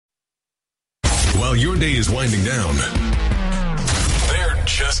While your day is winding down, they're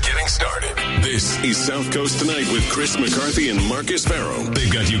just getting started. This is South Coast Tonight with Chris McCarthy and Marcus Farrow.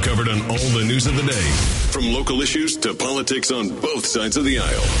 They've got you covered on all the news of the day, from local issues to politics on both sides of the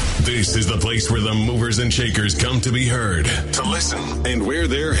aisle. This is the place where the movers and shakers come to be heard, to listen, and where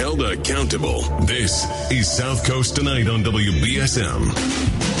they're held accountable. This is South Coast Tonight on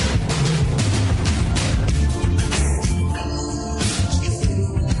WBSM.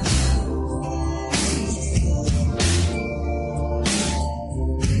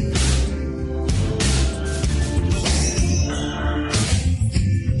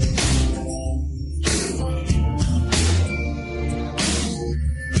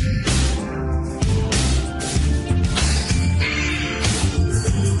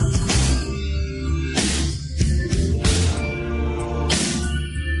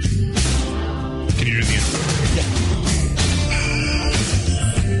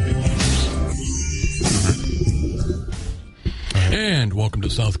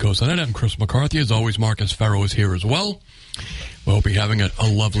 South Coast Tonight. I'm Chris McCarthy. As always, Marcus Farrow is here as well. We hope you're having a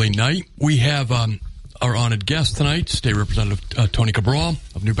lovely night. We have our honored guest tonight, State Representative Tony Cabral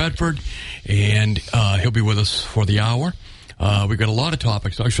of New Bedford, and he'll be with us for the hour. We've got a lot of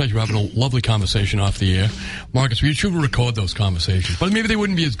topics. Actually, we're having a lovely conversation off the air. Marcus, we should record those conversations, but maybe they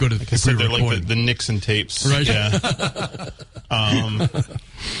wouldn't be as good as if we they're recorded. Like the Nixon tapes. Right? Yeah.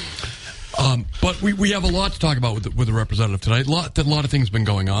 But we have a lot to talk about with the representative tonight. A lot of things been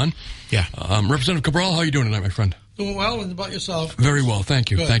going on. Yeah. Representative Cabral, how are you doing tonight, my friend? Doing well, and about yourself? Very well, thank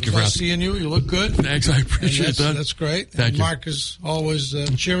you. Good. Thank you for asking. Seeing you. You look good. Thanks, I appreciate that. That's great. Thank and you. Mark is always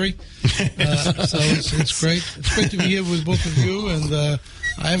cheery. So it's great. It's great to be here with both of you, and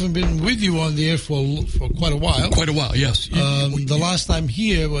I haven't been with you on the air for quite a while. Quite a while, yes. The last time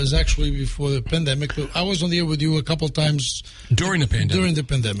here was actually before the pandemic. But I was on the air with you a couple times during the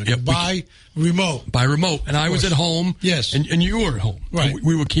pandemic. Yep. By remote. And I was at home. Yes. And you were at home. Right.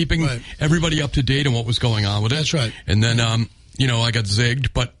 We were keeping everybody up to date on what was going on with it. That's right. And then, I got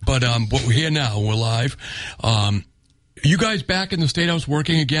zigged, but we're here now. We're live. You guys back in the State House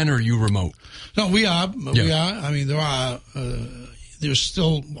working again, or are you remote? No, we are. Yeah. We are. I mean, there's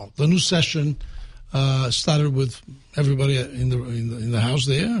still the new session started with everybody in the House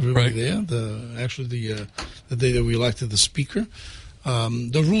there. Everybody there. The day that we elected the Speaker. The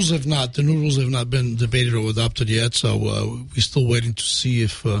new rules have not been debated or adopted yet. So we're still waiting to see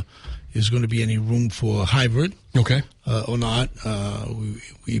if there's going to be any room for hybrid. Okay. Or not.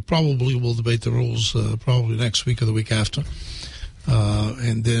 We probably will debate the rules probably next week or the week after,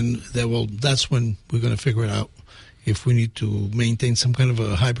 and then that's when we're going to figure it out if we need to maintain some kind of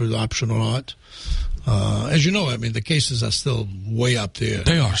a hybrid option or not. As you know, I mean, the cases are still way up there.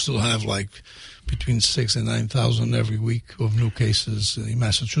 They are. We still have like between 6,000 and 9,000 every week of new cases in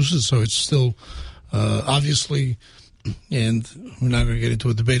Massachusetts. So it's still obviously, and we're not going to get into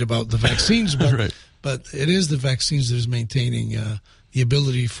a debate about the vaccines, but right. But it is the vaccines that is maintaining the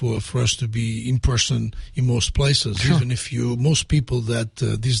ability for us to be in person in most places. Sure. Even if most people that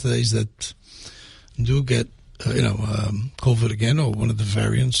these days that do get COVID again or one of the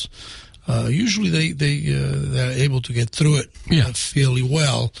variants, usually they're able to get through it fairly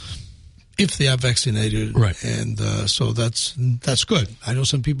well if they are vaccinated. Right. And so that's good. I know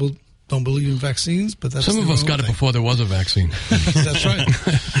some people don't believe in vaccines, but that's some of us got it before there was a vaccine. That's right.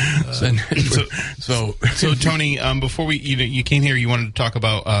 So Tony, before you came here, you wanted to talk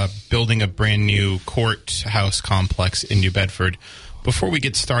about building a brand new courthouse complex in New Bedford. Before we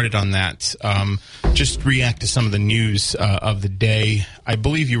get started on that, just react to some of the news of the day. I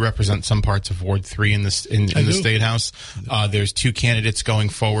believe you represent some parts of Ward 3 in the State House. There's two candidates going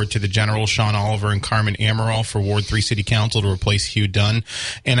forward to the general, Sean Oliver and Carmen Amaral, for Ward 3 City Council to replace Hugh Dunn.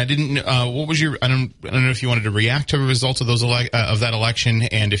 And I didn't. What was your? I don't know if you wanted to react to the results of those of that election,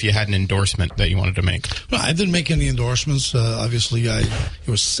 and if you had an endorsement that you wanted to make. No, I didn't make any endorsements. Obviously, it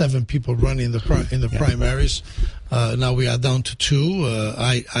was 7 people running in the primaries. Now we are down to 2.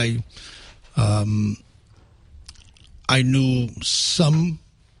 I knew some.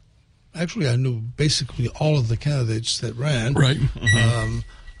 Actually, I knew basically all of the candidates that ran. Right.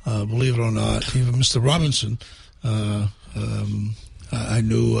 Believe it or not, even Mr. Robinson. I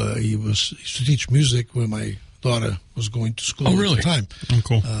knew he used to teach music where my daughter was going to school really? at the time. Oh,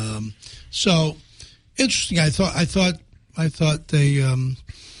 cool. So interesting. I thought they.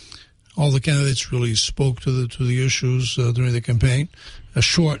 All the candidates really spoke to the issues during the campaign.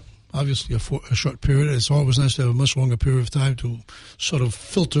 Obviously a short period. It's always nice to have a much longer period of time to sort of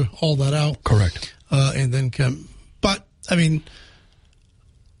filter all that out. Correct. And then but I mean,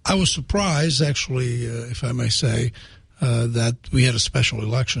 I was surprised actually, if I may say, that we had a special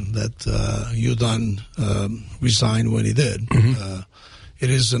election, that Udon resigned when he did. It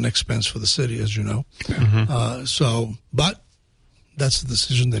is an expense for the city, as you know. But that's the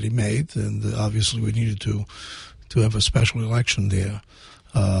decision that he made, and obviously we needed to have a special election there.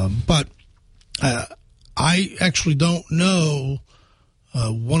 But I actually don't know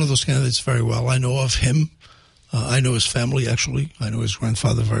one of those candidates very well. I know of him. I know his family, actually. I know his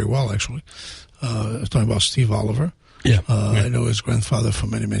grandfather very well, actually. I'm talking about Steve Oliver. I know his grandfather for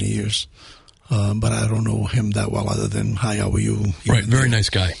many, many years. But I don't know him that well other than, hi, how are you? Right, very nice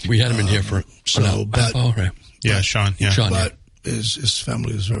guy. We had him in here for... Sean. Yeah. But his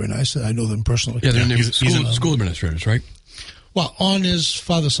family is very nice. I know them personally. Yeah, they're school administrators, right? Well, on his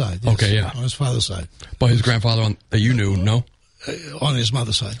father's side. Yes. Okay, yeah. On his father's side. But his grandfather that you knew, no? On his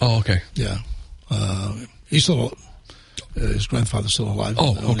mother's side. Oh, okay. Yeah. He's still... his grandfather's still alive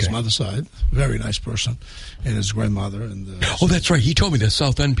on his mother's side. Very nice person. And his grandmother. And that's right. He told me they're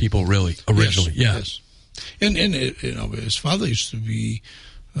South End people, really, originally. Yes. And his father used to be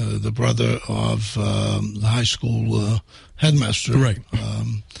the brother of the high school headmaster. Right.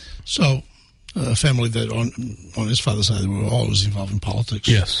 So a family that on his father's side were always involved in politics.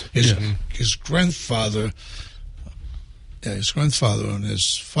 Yes. His grandfather on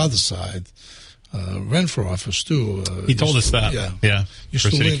his father's side ran for office too. He told us that. Yeah.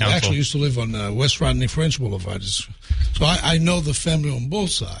 Used to live on West Rodney French Boulevard. So I know the family on both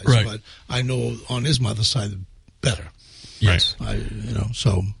sides, right. But I know on his mother's side better. Yes.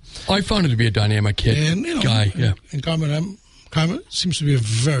 I found it to be a dynamic kid guy. Yeah. And Carmen seems to be a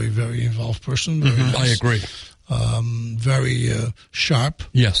very, very involved person. Very nice. I agree. Very sharp.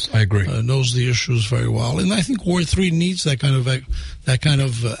 Yes, I agree. Knows the issues very well, and I think Ward 3 needs that kind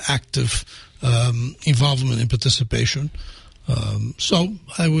of active involvement and participation. So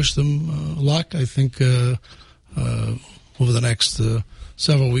I wish them luck. I think over the next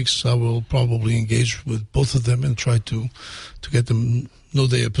several weeks, I will probably engage with both of them and try to get them know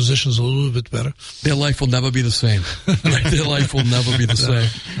their positions a little bit better. Their life will never be the same. Their life will never be the same.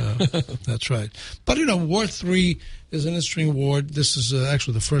 That's right. But, Ward 3 is an interesting ward. This is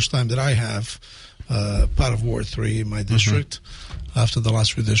actually the first time that I have part of Ward 3 in my district after the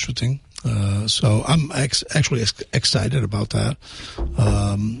last redistricting. So I'm actually excited about that.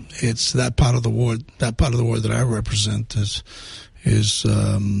 It's that part of the ward that I represent is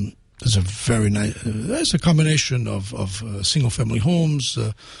a very nice. It's a combination of single family homes,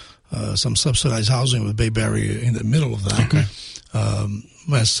 some subsidized housing with Bayberry in the middle of that. Okay.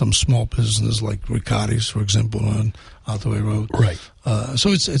 Has some small business like Riccardi's, for example, on Hathaway Road. Right. So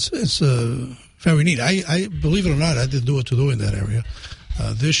it's very neat. I believe it or not, I did door-to-door in that area.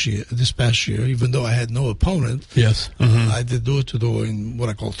 This past year, even though I had no opponent, yes, I did door-to-door in what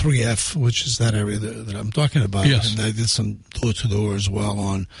I call 3F, which is that area that I'm talking about. Yes. And I did some door-to-door as well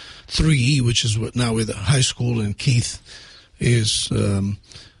on 3E, which is what now with the high school in Keith is.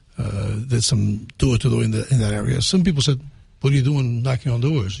 Did some door-to-door in that area. Some people said, "What are you doing knocking on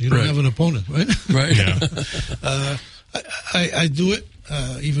doors? You don't have an opponent, right?" Right. Yeah. I do it.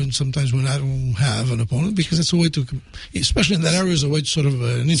 Even sometimes when I don't have an opponent, because it's a way to, especially in that area, is a way to sort of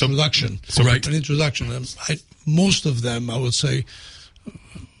an introduction. Right. An introduction. Most of them, I would say,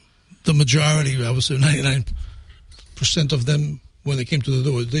 the majority, I would say 99% of them, when they came to the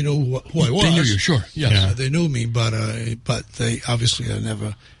door, they know who I was. They knew you, sure. Yes. Yeah. They knew me, but they obviously, I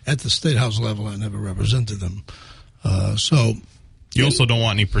never, at the State House level, I never represented them. You also don't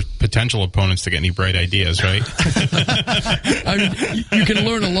want any potential opponents to get any bright ideas, right? I mean, you can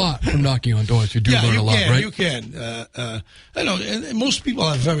learn a lot from knocking on doors. You do learn a lot, right? You can. I know, and most people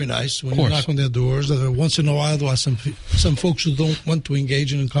are very nice when you knock on their doors. Once in a while, there are some folks who don't want to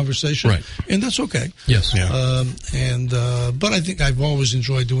engage in a conversation, right? And that's okay. Yes. Yeah. But I think I've always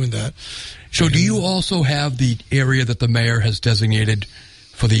enjoyed doing that. So, do you also have the area that the mayor has designated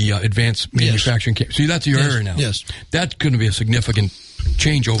for the advanced manufacturing camp? See, that's your area now. Yes. That's going to be a significant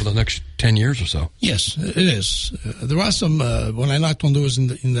change over the next 10 years or so. Yes, it is. There are some, when I knocked on doors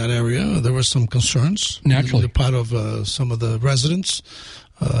in that area, there were some concerns. Naturally. On the part of some of the residents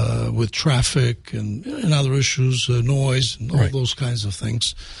with traffic and other issues, noise, and all those kinds of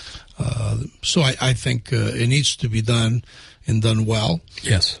things. So I think it needs to be done and done well.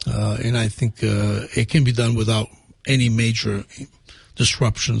 Yes. And I think it can be done without any major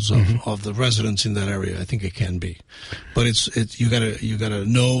disruptions of the residents in that area. I think it can be, but you gotta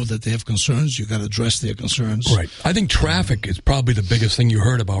know that they have concerns. You gotta address their concerns. Right. I think traffic is probably the biggest thing you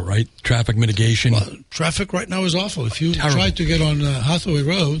heard about, right? Traffic mitigation. Well, traffic right now is awful. If you try to get on Hathaway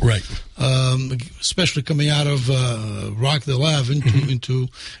Road, right, especially coming out of Rockdale Ave into,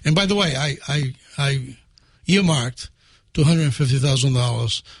 and by the way, I earmarked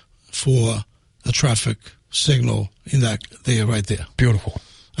 $250,000 for a traffic signal in that there, right there. Beautiful.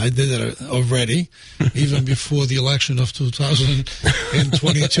 I did it already, even before the election of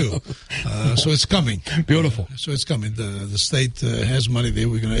 2022. So it's coming. Beautiful. So it's coming. The state has money there.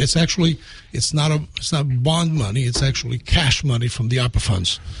 It's not bond money. It's actually cash money from the ARPA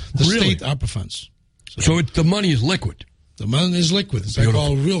funds, the state ARPA funds. So the money is liquid. The money is liquid. It's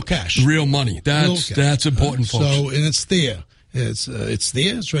called real cash. Real money. That's important, folks. So and it's there. It's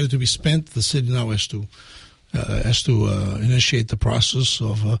there. It's ready to be spent. The city now has to initiate the process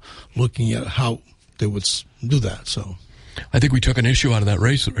of looking at how they would do that. So, I think we took an issue out of that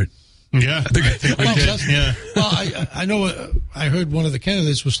race. Right? Yeah, I think we did. Yeah. Well, I know. I heard one of the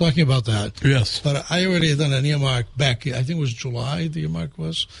candidates was talking about that. Yes, but I already had done an earmark back. I think it was July. The earmark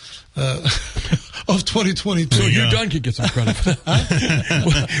was of 2022. So Hugh Dunn could get some credit for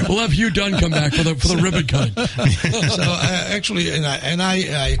that. We'll have Hugh Dunn come back for the ribbon cutting. So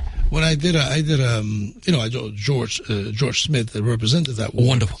when I did George Smith that represented that war.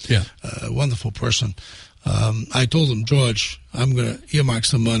 Wonderful, yeah, wonderful person. I told him, George, I'm going to earmark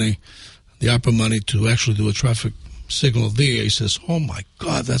some money, the ARPA money, to actually do a traffic signal there. He says, "Oh my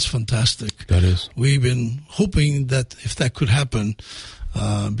God, that's fantastic." That is. We've been hoping that if that could happen,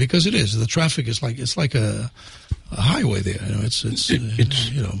 because it is. The traffic is like a highway there.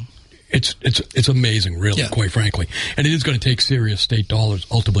 It's amazing, really, quite frankly. And it is going to take serious state dollars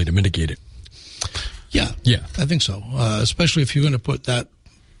ultimately to mitigate it. Yeah, I think so. Especially if you're going to put that,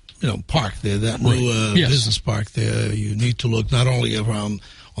 park there, that new business park there. You need to look not only around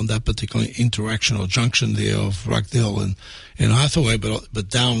on that particular interaction or junction there of Rockdale and Hathaway, but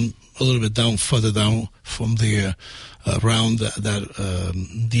down a little bit further down from there, around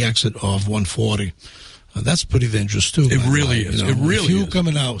the exit of 140. That's pretty dangerous too. It really is. It really is. If you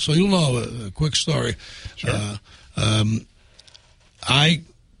coming out, so you'll know a quick story. Sure. I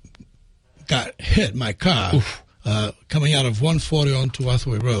got hit, my car, coming out of 140 onto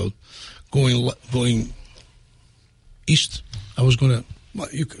Hathaway Road, going east. I was going to,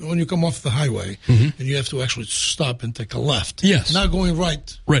 when you come off the highway, and you have to actually stop and take a left. Yes. Not going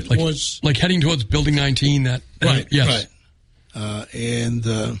right. Right, like heading towards Building 19. Right, yes. Right. I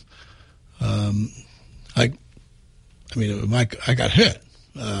got hit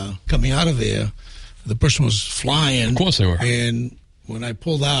coming out of there. The person was flying. Of course they were. And when I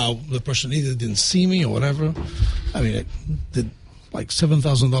pulled out, the person either didn't see me or whatever. I mean, it did like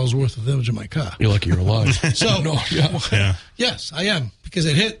 $7,000 worth of damage in my car. You're lucky you're alive. So, yeah. Yes, I am, because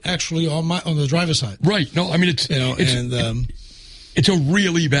it hit actually on the driver's side. Right. No, I mean it's a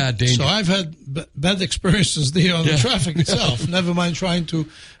really bad danger. So I've had bad experiences there on the traffic itself. Never mind trying to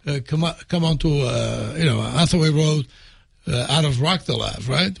come onto Hathaway Road out of Rockdale Ave,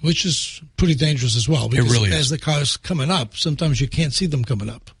 right? Which is pretty dangerous as well. Because it really is. As the car's coming up, sometimes you can't see them coming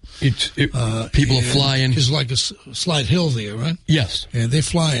up. People are flying. It's like a slight hill there, right? Yes. And they're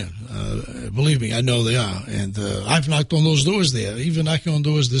flying. Believe me, I know they are. And I've knocked on those doors there. Even knocking on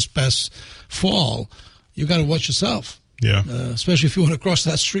doors this past fall, you got to watch yourself. Yeah. Especially if you want to cross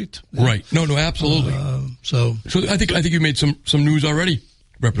that street. Right. No, absolutely. So I think you made some news already,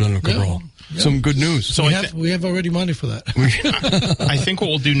 Representative Cabral. Yeah. Some good news. So we have already money for that. I think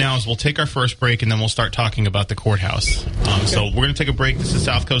what we'll do now is we'll take our first break, and then we'll start talking about the courthouse. So we're going to take a break. This is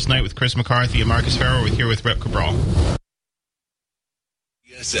South Coast Night with Chris McCarthy and Marcus Farrow. We're here with Rep. Cabral.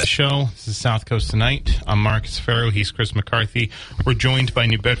 Show. This is South Coast Tonight. I'm Marcus Farrow. He's Chris McCarthy. We're joined by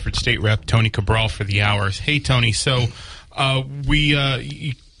New Bedford State Rep. Tony Cabral for the hours. Hey, Tony. So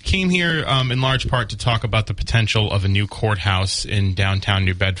we came here in large part to talk about the potential of a new courthouse in downtown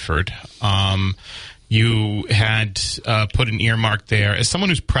New Bedford. You had put an earmark there. As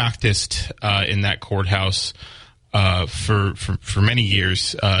someone who's practiced in that courthouse for many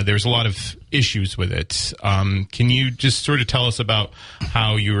years, there's a lot of issues with it. Can you just sort of tell us about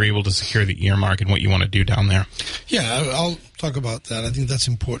how you were able to secure the earmark and what you want to do down there? Yeah, I'll talk about that. I think that's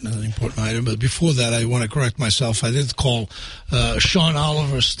an important item. But before that, I want to correct myself. I did call Sean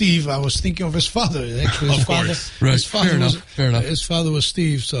Oliver Steve. I was thinking of his father. Actually, his father. Right. His father Fair enough. His father was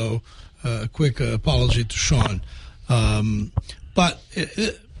Steve. So, a quick apology to Sean. But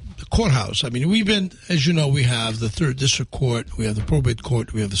the courthouse. I mean, we've been, as you know, we have the 3rd District Court, we have the Probate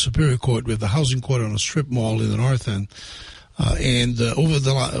Court, we have the Superior Court, we have the Housing Court on a strip mall in the North End. And over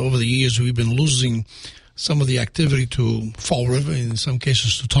the years, we've been losing some of the activity to Fall River, in some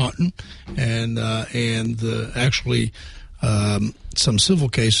cases to Taunton, and actually some civil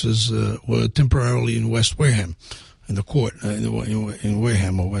cases were temporarily in West Wareham, in the court in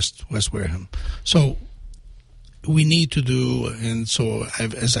Wareham or West Wareham. So we need to do, and so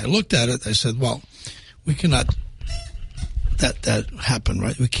as I looked at it, I said, well, we cannot that happen,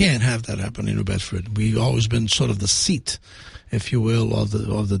 right? We can't have that happen in New Bedford. We've always been sort of the seat, if you will, of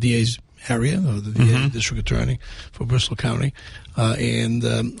the DA's area, or the DA, District Attorney for Bristol County. And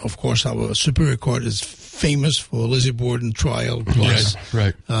of course, our Superior Court is famous for Lizzie Borden trial. Yes,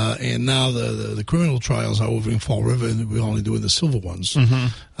 right. And now the criminal trials are over in Fall River, and we're only doing the civil ones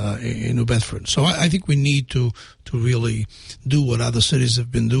in New Bedford. So I think we need to really do what other cities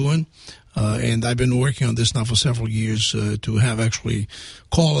have been doing. And I've been working on this now for several years to have actually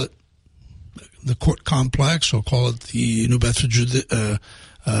call it the court complex, or call it the New Bedford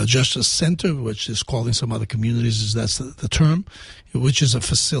Justice Center, which is called in some other communities, that's the term, which is a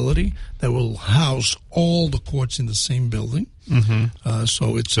facility that will house all the courts in the same building.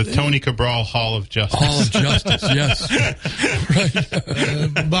 So it's the Tony Cabral Hall of Justice. Hall of Justice, yes.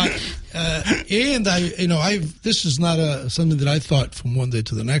 And this is not something that I thought from one day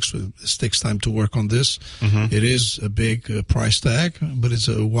to the next. This takes time to work on this. It is a big price tag, but it's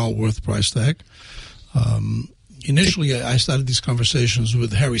a well worth price tag. Initially, I started these conversations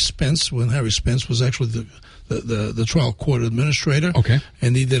with Harry Spence when Harry Spence was actually the trial court administrator. Okay.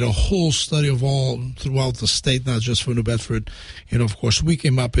 And he did a whole study of all throughout the state, not just for New Bedford. And, of course, we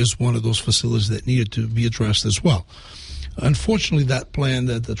came up as one of those facilities that needed to be addressed as well. Unfortunately, that plan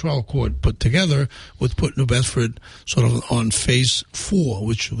that the trial court put together would put New Bedford sort of on phase 4,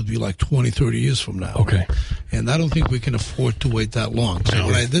 which would be like 20, 30 years from now. Okay. And I don't think we can afford to wait that long. So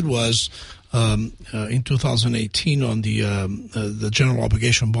what I did was, in 2018 on the general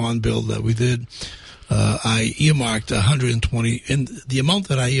obligation bond bill that we did, I earmarked 120, and the amount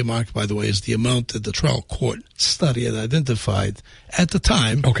that I earmarked, by the way, is the amount that the trial court study had identified at the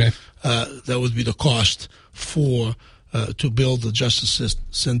time. Okay. That would be the cost for to build the Justice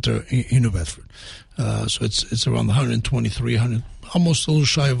Center in New Bedford. So it's around 123, almost a little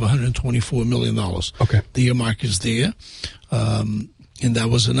shy of $124 million. Okay. The earmark is there. And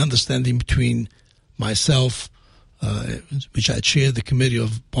that was an understanding between myself, which I chaired the committee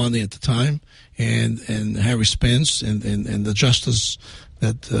of bonding at the time, and Harry Spence and the justice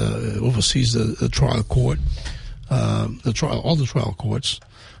that oversees the trial court, all the trial courts,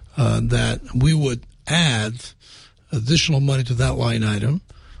 that we would add additional money to that line item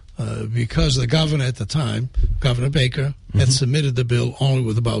because the governor at the time, Governor Baker, had submitted the bill only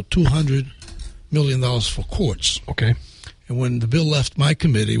with about $200 million for courts. Okay. And when the bill left my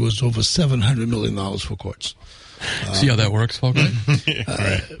committee, it was over $700 million for courts. See how that works, folks?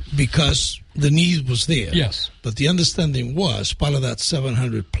 Because the need was there. Yes. But the understanding was, part of that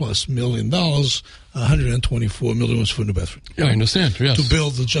 $700+ million, $124 million was for New Bedford. Yeah, I understand, yes. To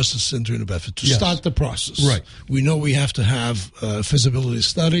build the Justice Center in New Bedford, to start the process. Right. We know we have to have a feasibility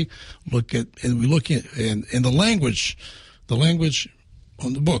study, and the language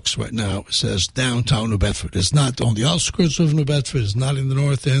on the books right now says downtown New Bedford. It's not on the outskirts of New Bedford. It's not in the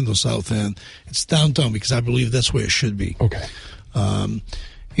north end or south end. It's downtown because I believe that's where it should be. Okay.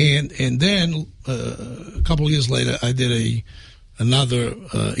 And then a couple of years later, I did another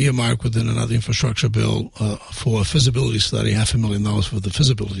earmark within another infrastructure bill for a feasibility study, $500,000 for the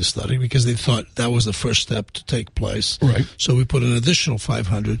feasibility study, because they thought that was the first step to take place. Right. So we put an additional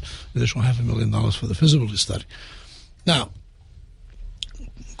 $500,000 for the feasibility study. Now,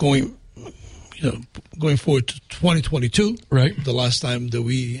 going forward to 2022, right? The last time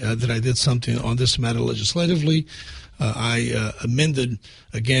that I did something on this matter legislatively, I amended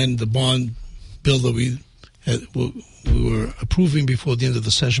again the bond bill that we were approving before the end of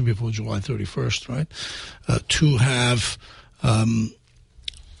the session, before July 31st, right? To have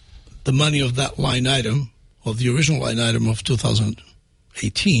the money of that line item, of the original line item of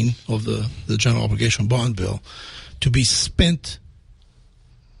 2018 of the general obligation bond bill, to be spent.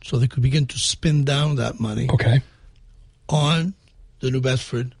 So they could begin to spin down that money on the New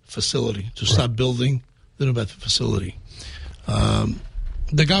Bedford facility, to start building the New Bedford facility.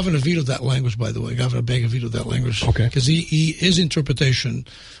 The governor vetoed that language, by the way. Governor Baker vetoed that language. Because his interpretation,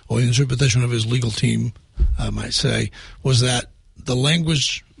 or the interpretation of his legal team, I might say, was that the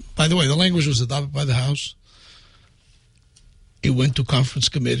language, by the way, the language was adopted by the House. It went to conference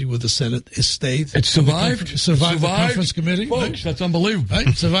committee with the Senate. It stayed. It survived. Survived the conference committee. Folks, right? That's unbelievable.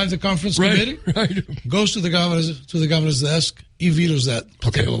 Right? Survived the conference committee. Right. Goes to the governor's desk. He vetoes that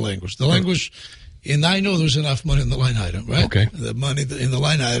particular language. The language, and I know there's enough money in the line item, right? Okay. The money in the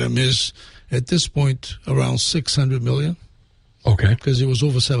line item is, at this point, around $600 million. Okay. Because it was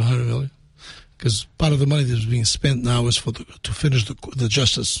over $700 million. Because part of the money that's being spent now is to finish the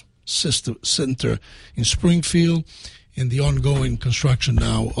Justice Center in Springfield, and the ongoing construction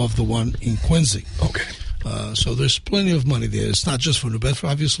now of the one in Quincy. Okay. So there's plenty of money there. It's not just for New Bedford,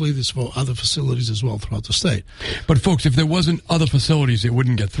 obviously. There's for other facilities as well throughout the state. But, folks, if there wasn't other facilities, it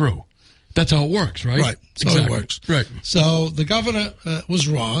wouldn't get through. That's how it works, right? Right. So exactly. it works. Right. So the governor was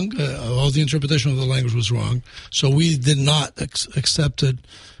wrong. All the interpretation of the language was wrong. So we did not accept it.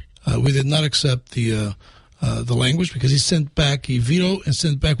 We did not accept the language because he vetoed and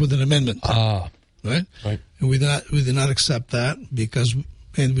sent back with an amendment. Right? Right. And we did not accept that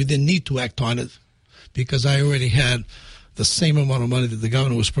and we didn't need to act on it because I already had the same amount of money that the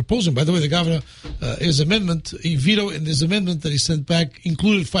governor was proposing. By the way, the governor, his amendment, he vetoed, and his amendment that he sent back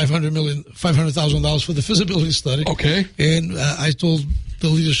included $500,000 for the feasibility study. Okay. And I told the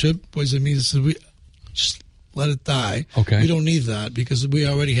leadership, Ways and Means, we just let it die. Okay. We don't need that because we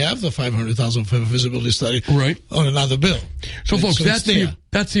already have the $500,000 for the feasibility study on another bill. So, folks, that's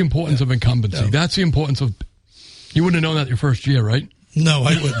the importance of incumbency. Yeah. That's the importance of. You wouldn't have known that your first year, right? No,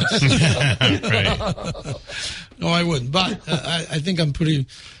 I wouldn't. No, I wouldn't. But I think I'm pretty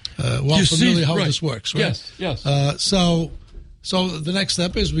familiar how this works. Right? Yes. So the next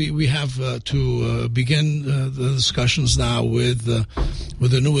step is we have to begin the discussions now with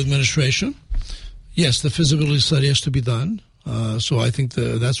the new administration. Yes, the feasibility study has to be done. So I think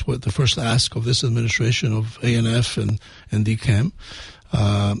that's what the first ask of this administration of ANF and DCAM.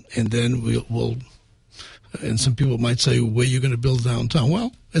 And then we'll. And some people might say, where you're going to build downtown?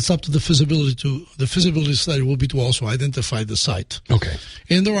 Well, it's up to the feasibility. The feasibility study will be to also identify the site. Okay.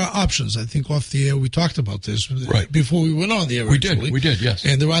 And there are options. I think off the air we talked about this before we went on the air. We did, yes.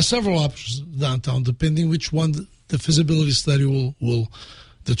 And there are several options downtown, depending which one the feasibility study will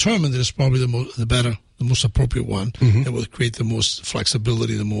determine that is probably the better, the most appropriate one, that will create the most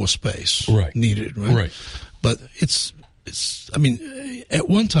flexibility, the more space needed. Right. But it's. I mean, at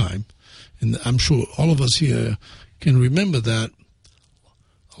one time. And I'm sure all of us here can remember that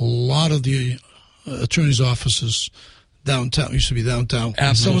a lot of the attorney's offices downtown used to be downtown.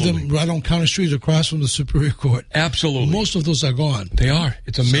 Absolutely. Some of them right on County Street across from the Superior Court. Absolutely. Most of those are gone. They are.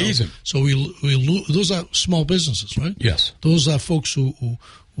 It's amazing. So those are small businesses, right? Yes. Those are folks who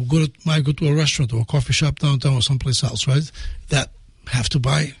might go to a restaurant or a coffee shop downtown or someplace else, right? That have to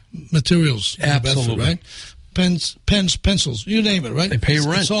buy materials. Absolutely. Bedford, right? Pens, pencils, you name it, right? They pay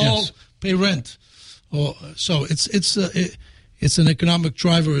rent. It's all pay rent. So it's an economic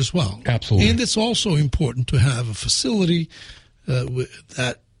driver as well. Absolutely. And it's also important to have a facility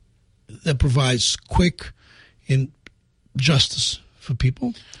that provides quick and justice for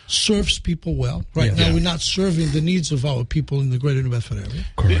people, serves people well. Right now, we're not serving the needs of our people in the greater New Bedford area.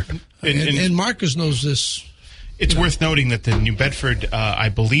 Correct. And Marcus knows this. It's worth noting that the New Bedford, I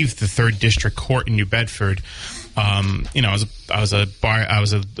believe, the 3rd District Court in New Bedford. I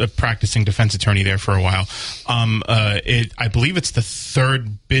was a practicing defense attorney there for a while. I believe it's the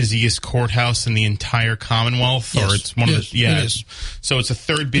 3rd busiest courthouse in the entire Commonwealth, or it's one of the. Yeah, it is. So it's the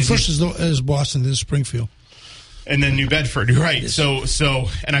 3rd busiest. The first is Boston, then Springfield. And then New Bedford, right? Yes. So,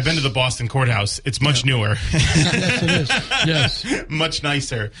 and I've been to the Boston courthouse. It's much newer. Yes, it is. Yes, much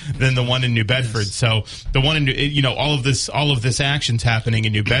nicer than the one in New Bedford. Yes. So the one in all of this action's happening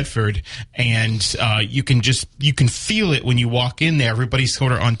in New Bedford, and you can feel it when you walk in there. Everybody's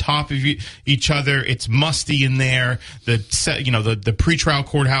sort of on top of each other. It's musty in there. The pretrial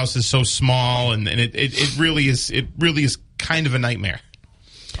courthouse is so small, and it really is kind of a nightmare.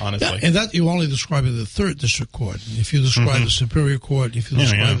 Honestly. Yeah, and that you only describe in the 3rd District Court. If you describe the Superior Court, if you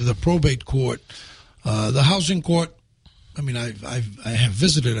describe the probate court, the housing court, I mean, I have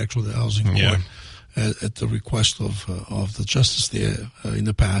visited actually the housing court at the request of the justice there in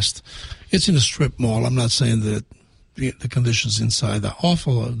the past. It's in a strip mall. I'm not saying that the conditions inside are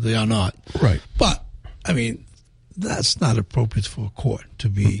awful. They are not. Right. But, I mean, that's not appropriate for a court to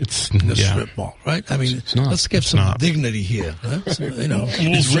be in a strip mall, right? I mean, let's get some dignity here. Right? So,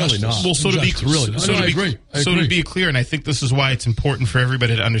 it's really not. Well, to be clear, and I think this is why it's important for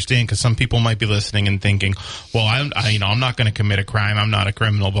everybody to understand, because some people might be listening and thinking, well, I'm not going to commit a crime. I'm not a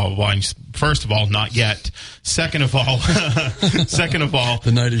criminal, blah, blah, blah. And first of all, not yet. Second of all,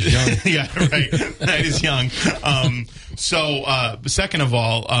 the night is young. Yeah, right. The night is young. Second of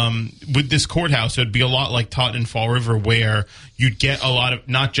all, with this courthouse, it would be a lot like Taunton and Fall River, where you'd get a lot of,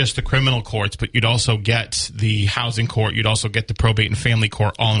 not just the criminal courts, but you'd also get the housing court, you'd also get the probate and family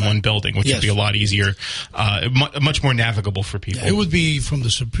court all in one building, which would be a lot easier, much more navigable for people. It would be from the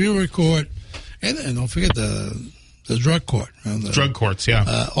Superior Court, and don't forget the drug court. Drug courts,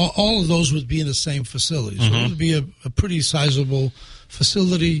 yeah. All of those would be in the same facility. So it would be a pretty sizable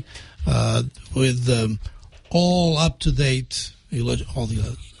facility with all up-to-date, all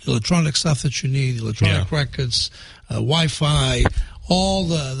the electronic stuff that you need, electronic records, Wi-Fi, all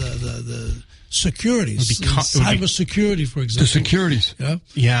the securities, cyber security, for example. The securities. Yeah,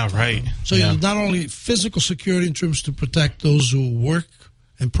 yeah, right. So not only physical security in terms to protect those who work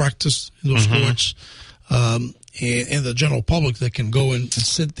and practice in those courts, and the general public that can go and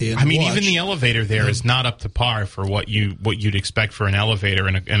sit there and watch. Even the elevator there is not up to par for what you'd expect for an elevator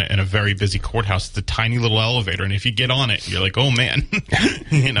in a very busy courthouse. It's a tiny little elevator, and if you get on it, you're like, oh man.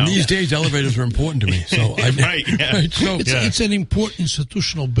 These days, elevators are important to me. So right, yeah. Right, so, it's an important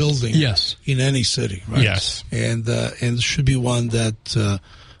institutional building. Yes. In any city, right? Yes, and it should be one that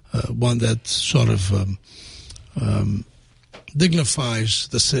sort of dignifies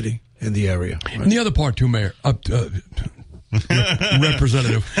the city in the area. Right? And the other part, too, Mayor,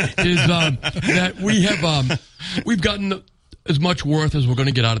 Representative, is that we've gotten as much worth as we're going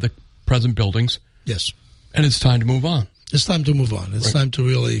to get out of the present buildings. Yes. And it's time to move on. It's time to move on. It's time to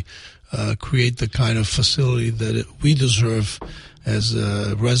really create the kind of facility that we deserve as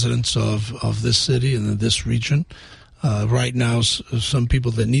residents of this city and in this region. Right now, some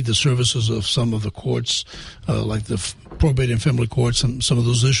people that need the services of some of the courts, like the probate and family courts, some of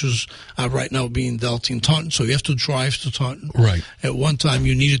those issues are right now being dealt in Taunton. So you have to drive to Taunton. Right. At one time,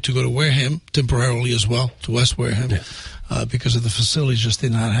 you needed to go to Wareham temporarily as well, to West Wareham, because of the facilities just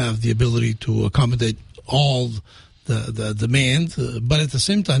did not have the ability to accommodate all the demand, but at the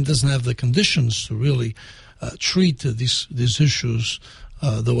same time doesn't have the conditions to really treat these issues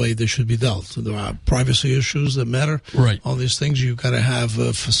the way they should be dealt. There are privacy issues that matter. Right. All these things, you've got to have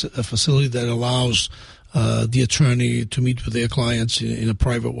a facility that allows the attorney to meet with their clients in a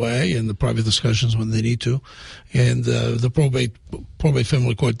private way and the private discussions when they need to. And the probate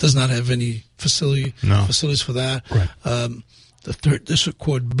family court does not have any facilities for that. Right. The third district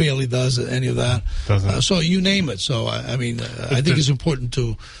court barely does any of that. So you name it. So I think it's important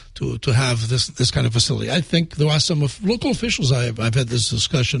to have this kind of facility. I think there are some local officials. I've had this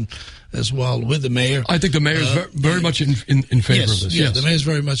discussion as well with the mayor. I think the mayor is very much in favor of this. Yeah, the mayor is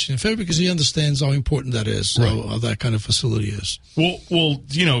very much in favor because he understands how important that is. How that kind of facility is. Well,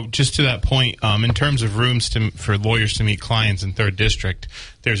 just to that point, in terms of rooms for lawyers to meet clients in 3rd District,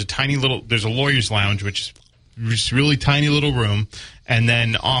 there's a lawyer's lounge, which is just really tiny little room, and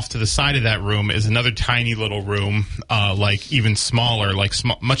then off to the side of that room is another tiny little room, like even smaller, like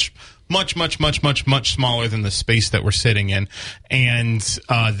much smaller than the space that we're sitting in, and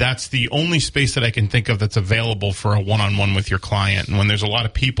that's the only space that I can think of that's available for a one-on-one with your client. And when there's a lot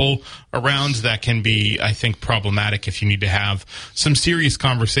of people around, that can be, I think, problematic if you need to have some serious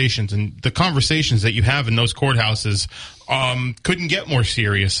conversations. And the conversations that you have in those courthouses couldn't get more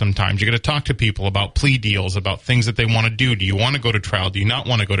serious sometimes. You got to talk to people about plea deals, about things that they want to do. Do you want to go to trial? Do you not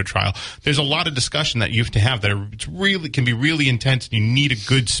want to go to trial? There's a lot of discussion that you have to have that can be really intense, and you need a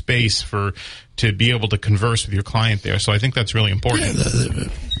good space to be able to converse with your client there. So I think that's really important.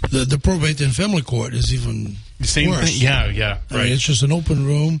 Yeah, the probate and family court is even the same worse. Thing. Yeah, right. I mean, it's just an open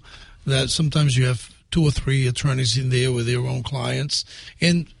room that sometimes you have 2 or 3 attorneys in there with their own clients,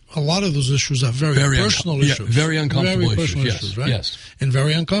 and a lot of those issues are very personal issues. Very uncomfortable very personal issues, right? Yes. And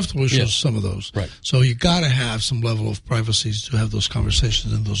very uncomfortable issues, some of those. Right. So you got to have some level of privacy to have those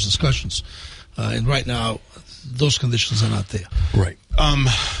conversations and those discussions. And right now, those conditions are not there. Right.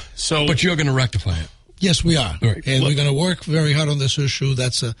 But you're going to rectify it. Yes, we are. Right. And we're going to work very hard on this issue.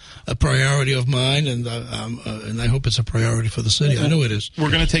 That's a priority of mine, and I hope it's a priority for the city. I know it is.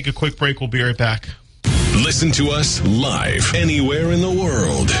 We're going to take a quick break. We'll be right back. Listen to us live anywhere in the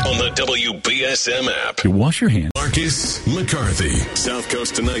world on the WBSM app. You wash your hands. Marcus McCarthy. South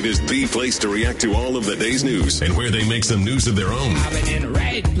Coast Tonight is the place to react to all of the day's news and where they make some news of their own. I've been in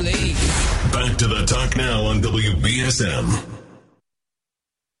right place. Back to the talk now on WBSM.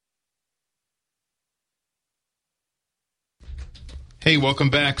 Hey, welcome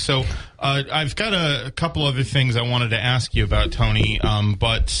back. So I've got a couple other things I wanted to ask you about, Tony,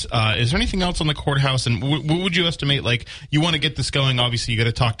 but is there anything else on the courthouse? And what would you estimate, like, you want to get this going, obviously you got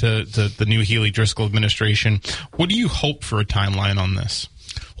to talk to the new Healy-Driscoll administration. What do you hope for a timeline on this?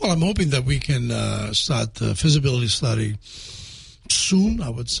 Well, I'm hoping that we can start the feasibility study soon, I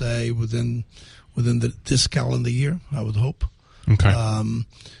would say, within this calendar year, I would hope. Okay.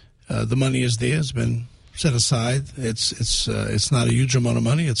 The money is there. It's been set aside. It's not a huge amount of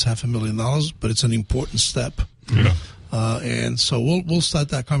money. It's $500,000, but it's an important step. Yeah. And so we'll start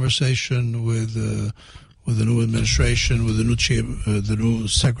that conversation with the new administration, with the new chair, the new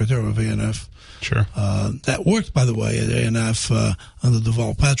secretary of ANF. Sure. That worked, by the way, at ANF under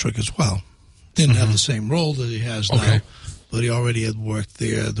Deval Patrick as well. Didn't have the same role that he has now, but he already had worked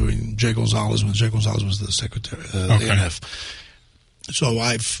there during Jay Gonzalez when Jay Gonzalez was the secretary of ANF. So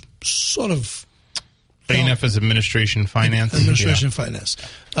I've sort of A&F is administration finance. Finance.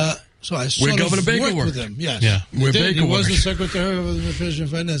 So I sort Governor of Baker worked with him. Yes. Yeah. He was the Secretary of Administration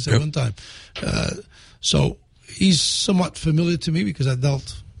Finance at one time. So he's somewhat familiar to me because I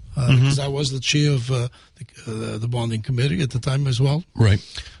dealt, because I was the chair of the bonding committee at the time as well. Right.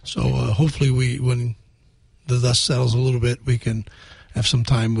 So hopefully when the dust settles a little bit, we can have some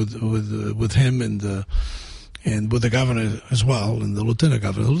time with him and with the governor as well, and the lieutenant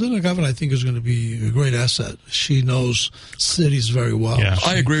governor. The lieutenant governor, I think, is going to be a great asset. She knows cities very well. Yeah.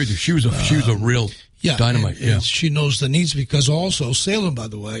 I agree with you. She was a real dynamite. And she knows the needs because also Salem, by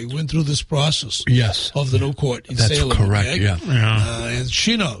the way, went through this process. Yes. Of the new court in That's Salem. correct. Okay? Yeah. And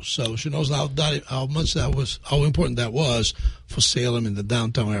she knows. So she knows how important that was for Salem in the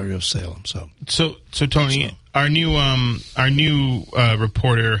downtown area of Salem. So Tony, our new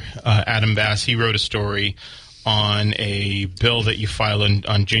reporter Adam Bass, he wrote a story on a bill that you filed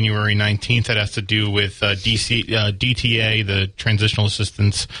on January 19th that has to do with DTA, the Transitional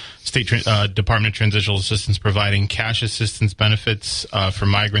Assistance, State Department of Transitional Assistance, providing cash assistance benefits for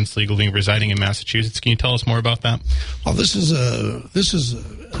migrants legally residing in Massachusetts. Can you tell us more about that? Well, this is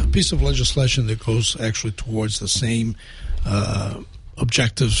a piece of legislation that goes actually towards the same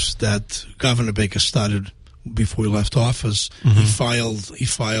objectives that Governor Baker started before he left office. He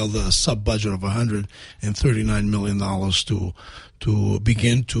filed a sub budget of $139 million to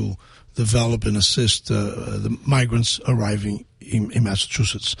begin to develop and assist the migrants arriving in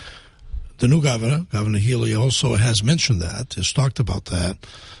Massachusetts. The new Governor Healy, also has mentioned that, has talked about that.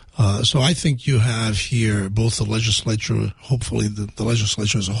 So I think you have here both the legislature, hopefully the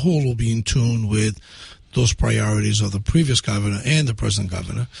legislature as a whole will be in tune with those priorities of the previous governor and the present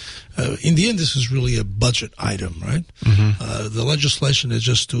governor. In the end, this is really a budget item, right? The legislation is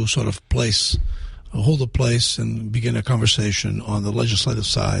just to sort of hold a place and begin a conversation on the legislative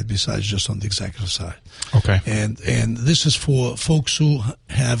side besides just on the executive side. Okay. And this is for folks who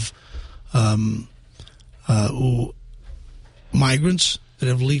have migrants that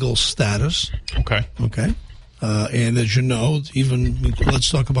have legal status. Okay. And as you know, let's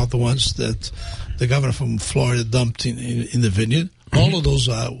talk about the ones that the governor from Florida dumped in the vineyard. All of those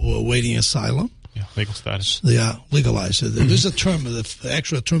are awaiting asylum. Yeah, legal status. They are legalized. There's a term,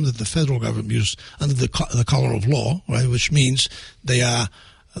 actually a term that the federal government used under the color of law, right? Which means they are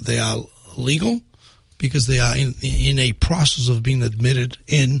legal because they are in a process of being admitted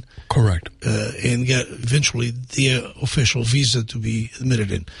in. Correct. And get eventually their official visa to be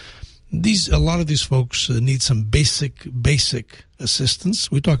admitted in. A lot of these folks need some basic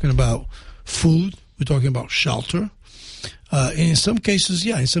assistance. We're talking about food. We're talking about shelter. And in some cases,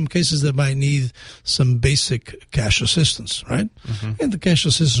 they might need some basic cash assistance, right? And the cash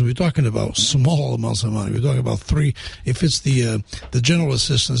assistance, we're talking about small amounts of money. We're talking about if it's the general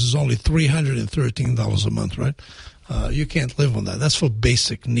assistance, is only $313 a month, right? You can't live on that. That's for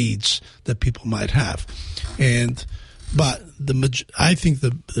basic needs that people might have. But I think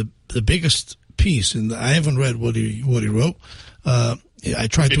the biggest piece, and I haven't read what he wrote. I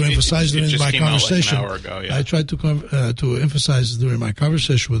tried to emphasize during my conversation. Like an hour ago, yeah. I tried to emphasize during my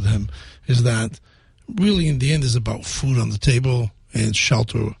conversation with him is that really in the end is about food on the table and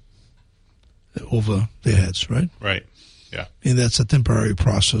shelter over their heads, right? Right. Yeah. And that's a temporary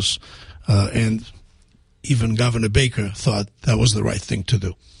process, and even Governor Baker thought that was the right thing to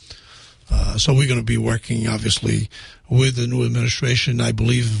do. So we're going to be working, obviously, with the new administration. I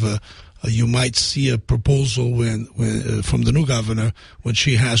believe you might see a proposal from the new governor when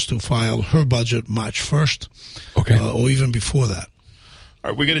she has to file her budget March 1st, or even before that.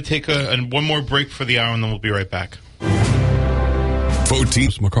 All right, we're going to take one more break for the hour, and then we'll be right back.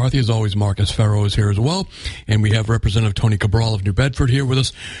 Mr. McCarthy, as always, Marcus Farrow is here as well, and we have Representative Tony Cabral of New Bedford here with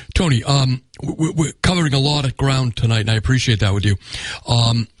us. Tony, we're covering a lot of ground tonight, and I appreciate that with you.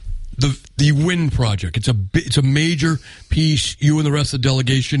 The wind project, it's a major piece. You and the rest of the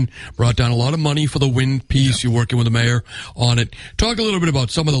delegation brought down a lot of money for the wind piece. You're working with the mayor on it. Talk a little bit about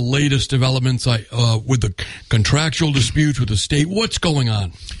some of the latest developments with the contractual disputes with the state. What's going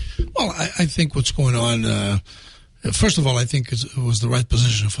on? Well, I think what's going on, first of all, I think it was the right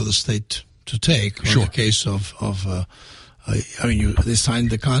position for the state to take in the case of they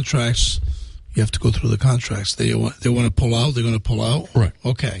signed the contracts. You have to go through the contracts. They want to pull out. They're going to pull out. Right.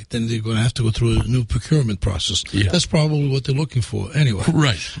 Okay. Then they're going to have to go through a new procurement process. Yeah. That's probably what they're looking for anyway.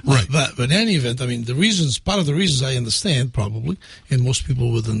 Right. But in any event, part of the reasons I understand probably, and most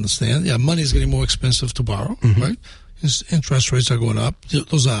people would understand, money is getting more expensive to borrow, right? Interest rates are going up.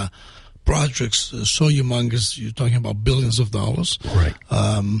 Those are projects so humongous. You're talking about billions of dollars. Right.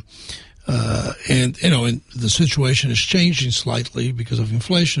 And the situation is changing slightly because of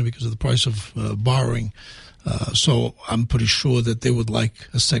inflation, because of the price of borrowing. So I'm pretty sure that they would like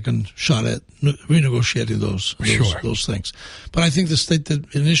a second shot at renegotiating those things. But I think the state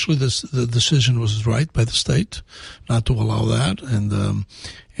that initially the decision was right by the state not to allow that,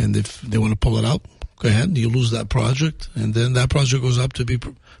 and if they want to pull it out, go ahead. You lose that project, and then that project goes up to be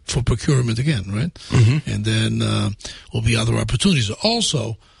for procurement again, right? Mm-hmm. And then will be other opportunities.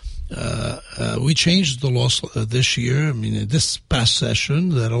 Also, we changed the law this year. I mean, this past session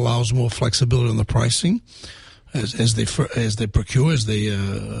that allows more flexibility on the pricing as they procure, as they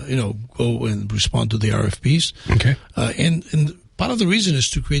go and respond to the RFPs. Okay. And part of the reason is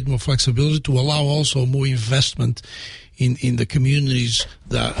to create more flexibility, to allow also more investment in the communities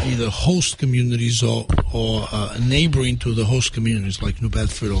that either host communities or neighboring to the host communities, like New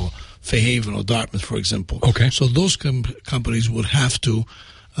Bedford or Fairhaven or Dartmouth, for example. Okay. So those companies would have to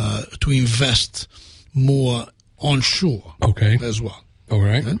invest more onshore, okay, as well. All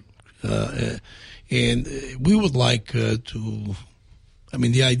right. And we would like to. I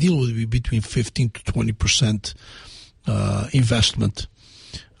mean, the ideal would be between 15 to 20% investment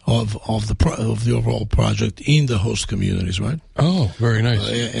of the overall project in the host communities, right? Oh, very nice.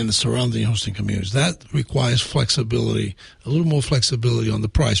 And the surrounding hosting communities. That requires flexibility, a little more flexibility on the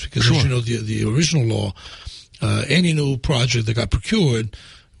price, because sure, as you know, the original law, any new project that got procured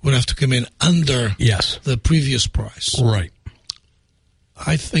would have to come in under the previous price. Right.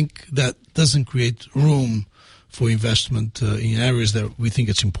 I think that doesn't create room for investment in areas that we think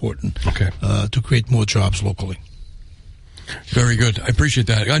it's important to create more jobs locally. Very good. I appreciate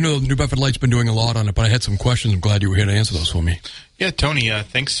that. I know New Bedford Light's been doing a lot on it, but I had some questions. I'm glad you were here to answer those for me. Yeah, Tony,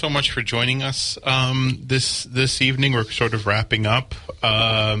 thanks so much for joining us this evening. We're sort of wrapping up.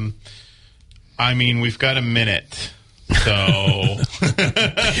 I mean, we've got a minute. So,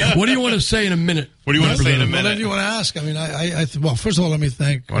 what do you want to say in a minute? What do you want to say in a minute? Whatever you want to ask. I mean, well, first of all, let me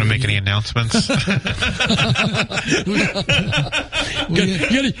thank. Want to make any announcements? You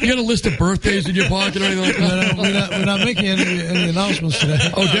got a list of birthdays in your pocket or anything like that? We're not making any announcements today.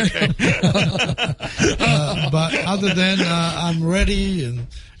 Okay. But other than I'm ready and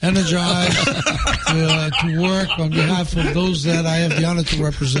energized to work on behalf of those that I have the honor to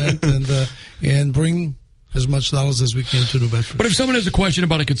represent and bring as much dollars as we can to New Bedford. But if someone has a question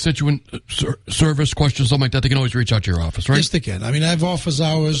about a constituent service question, something like that, they can always reach out to your office, right? Yes, they can. I mean, I have office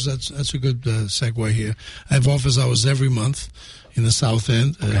hours. That's a good segue here. I have office hours every month in the South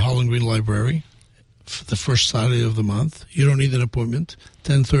End at Holland Green Library, the first Saturday of the month. You don't need an appointment.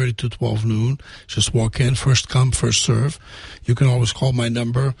 10:30 to 12 noon. Just walk in. First come, first serve. You can always call my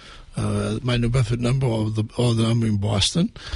number, my New Bedford number, or the number in Boston.